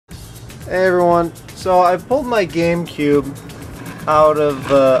Hey everyone, so I pulled my GameCube out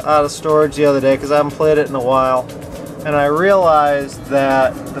of storage the other day because I haven't played it in a while, and I realized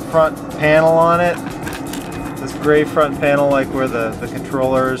that the front panel on it, this gray front panel, like where the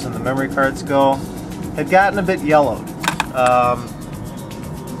controllers and the memory cards go, had gotten a bit yellowed.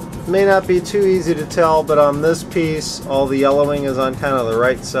 May not be too easy to tell, but on this piece all the yellowing is on kind of the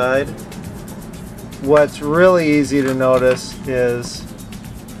right side. What's really easy to notice is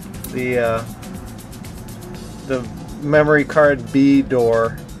the memory card B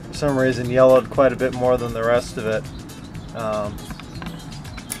door, for some reason, yellowed quite a bit more than the rest of it.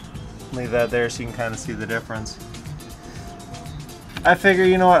 Leave that there so you can kind of see the difference. I figure,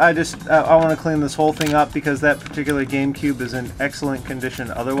 you know what, I want to clean this whole thing up because that particular GameCube is in excellent condition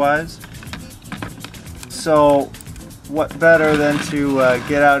otherwise. So what better than to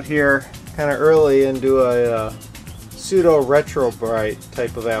get out here kind of early and do a pseudo Retr0bright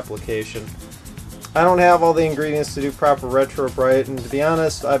type of application. I don't have all the ingredients to do proper Retr0bright, and to be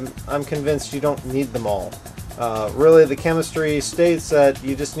honest, I'm convinced you don't need them all. Really, the chemistry states that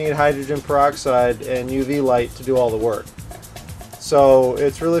you just need hydrogen peroxide and UV light to do all the work. So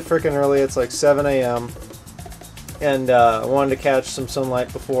it's really freaking early. It's like 7 a.m. and I wanted to catch some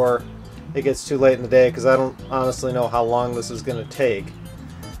sunlight before it gets too late in the day because I don't honestly know how long this is going to take.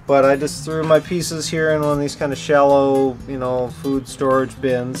 But I just threw my pieces here in one of these kind of shallow, you know, food storage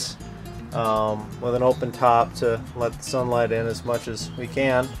bins with an open top to let the sunlight in as much as we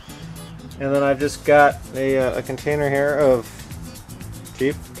can. And then I've just got a container here of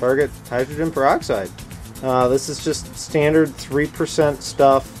cheap Target hydrogen peroxide. This is just standard 3%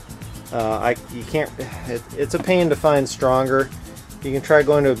 stuff. It's a pain to find stronger. You can try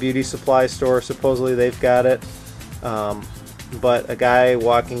going to a beauty supply store. Supposedly they've got it. But a guy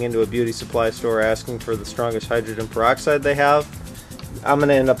walking into a beauty supply store asking for the strongest hydrogen peroxide they have, I'm going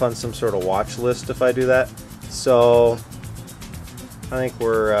to end up on some sort of watch list if I do that. So I think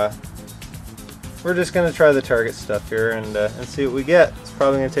we're just going to try the Target stuff here and see what we get. It's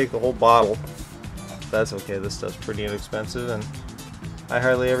probably going to take the whole bottle. That's okay, this stuff's pretty inexpensive and I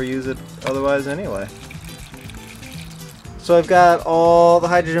hardly ever use it otherwise anyway. So I've got all the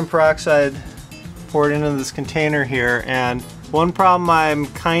hydrogen peroxide poured into this container here, and one problem I'm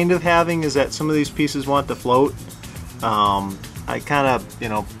kind of having is that some of these pieces want to float. I kind of, you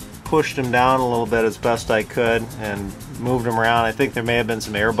know, pushed them down a little bit as best I could and moved them around. I think there may have been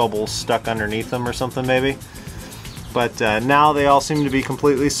some air bubbles stuck underneath them or something maybe. But now they all seem to be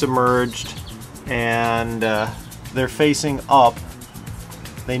completely submerged and they're facing up.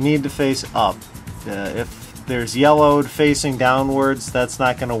 They need to face up. If there's yellowed facing downwards, that's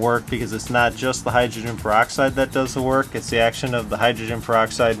not going to work because it's not just the hydrogen peroxide that does the work, it's the action of the hydrogen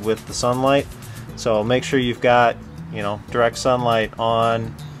peroxide with the sunlight. So make sure you've got, you know, direct sunlight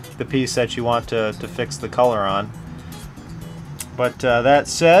on the piece that you want to fix the color on. But that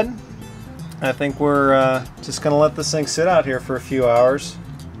said, I think we're just going to let this thing sit out here for a few hours.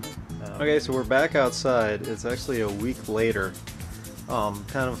 Okay, so we're back outside. It's actually a week later.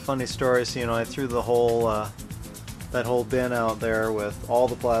 Kind of a funny story. So, you know, I threw the whole that whole bin out there with all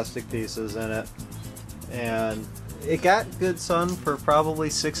the plastic pieces in it, and it got good sun for probably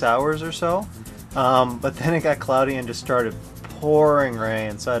 6 hours or so. But then it got cloudy and just started pouring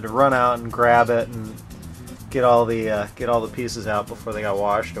rain, so I had to run out and grab it and get all the pieces out before they got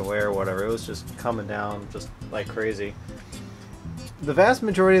washed away or whatever. It was just coming down just like crazy. The vast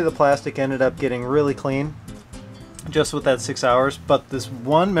majority of the plastic ended up getting really clean just with that 6 hours, but this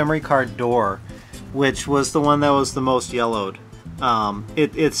one memory card door, which was the one that was the most yellowed,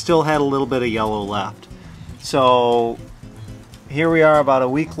 it still had a little bit of yellow left. So here we are about a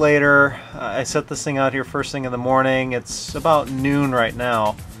week later. I set this thing out here first thing in the morning. It's about noon right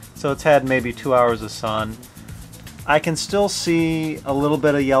now, so it's had maybe 2 hours of sun. I can still see a little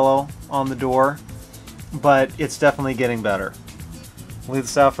bit of yellow on the door, but it's definitely getting better. Leave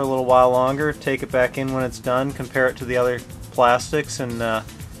this out for a little while longer, take it back in when it's done, compare it to the other plastics, and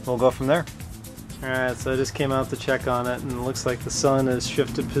we'll go from there. Alright, so I just came out to check on it, and it looks like the sun has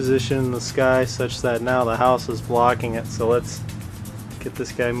shifted position in the sky such that now the house is blocking it. So let's get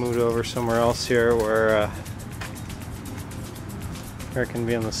this guy moved over somewhere else here where it can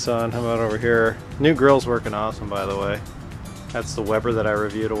be in the sun. How about over here? New grill's working awesome, by the way. That's the Weber that I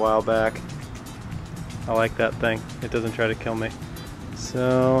reviewed a while back. I like that thing. It doesn't try to kill me.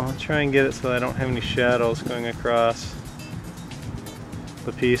 So I'll try and get it so I don't have any shadows going across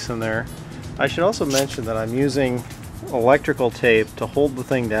the piece in there. I should also mention that I'm using electrical tape to hold the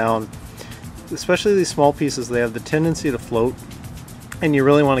thing down. Especially these small pieces, they have the tendency to float, and you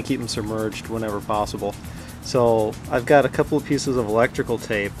really want to keep them submerged whenever possible. So I've got a couple of pieces of electrical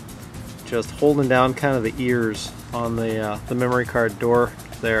tape just holding down kind of the ears on the memory card door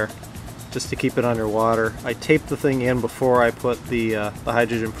there, just to keep it underwater. I taped the thing in before I put the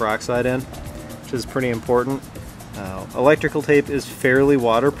hydrogen peroxide in, which is pretty important. Electrical tape is fairly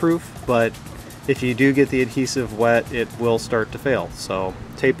waterproof, but if you do get the adhesive wet, it will start to fail. So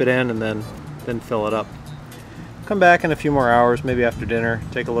tape it in and then fill it up. Come back in a few more hours, maybe after dinner,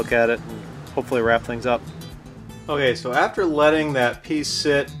 take a look at it, and hopefully wrap things up. Okay, so after letting that piece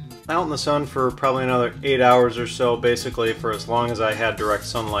sit out in the sun for probably another 8 hours or so, basically for as long as I had direct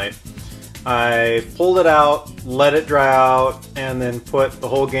sunlight, I pulled it out, let it dry out, and then put the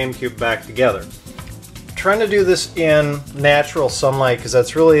whole GameCube back together. Trying to do this in natural sunlight because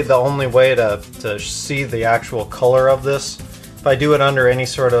that's really the only way to see the actual color of this. If I do it under any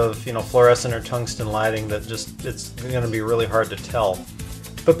sort of fluorescent or tungsten lighting, it's going to be really hard to tell.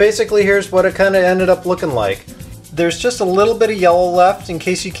 But basically here's what it kind of ended up looking like. There's just a little bit of yellow left. In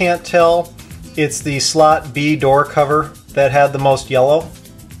case you can't tell, it's the slot B door cover that had the most yellow.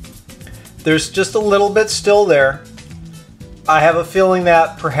 There's just a little bit still there. I have a feeling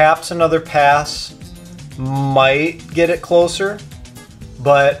that perhaps another pass might get it closer,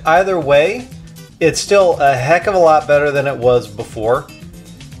 but either way, it's still a heck of a lot better than it was before.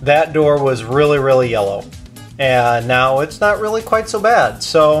 That door was really, really yellow, and now it's not really quite so bad.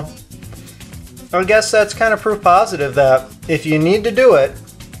 So I guess that's kind of proof positive that if you need to do it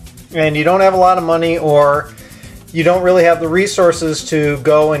and you don't have a lot of money, or you don't really have the resources to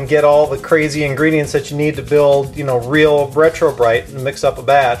go and get all the crazy ingredients that you need to build, real Retr0bright and mix up a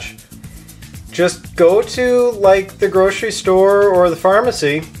batch, just go to like the grocery store or the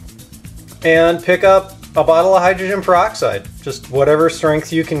pharmacy and pick up a bottle of hydrogen peroxide, just whatever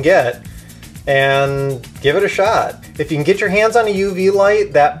strength you can get, and give it a shot. If you can get your hands on a UV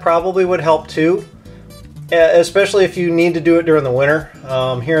light, that probably would help too, especially if you need to do it during the winter.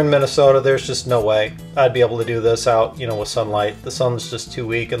 Here in Minnesota, there's just no way I'd be able to do this out, with sunlight. The sun's just too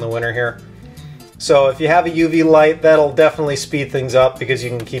weak in the winter here. So if you have a UV light, that'll definitely speed things up because you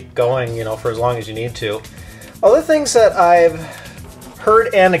can keep going, for as long as you need to. Other things that I've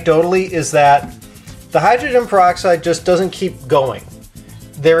heard anecdotally is that the hydrogen peroxide just doesn't keep going.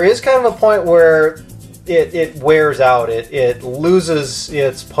 There is kind of a point where it wears out, it loses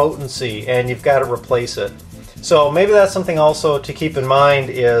its potency, and you've got to replace it. So maybe that's something also to keep in mind,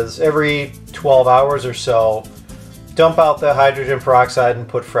 is every 12 hours or so, dump out the hydrogen peroxide and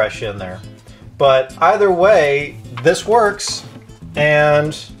put fresh in there. But either way, this works,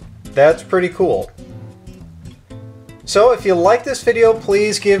 and that's pretty cool. So if you like this video,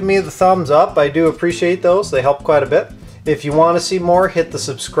 please give me the thumbs up. I do appreciate those. They help quite a bit. If you want to see more, hit the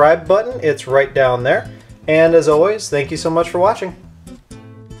subscribe button. It's right down there. And as always, thank you so much for watching.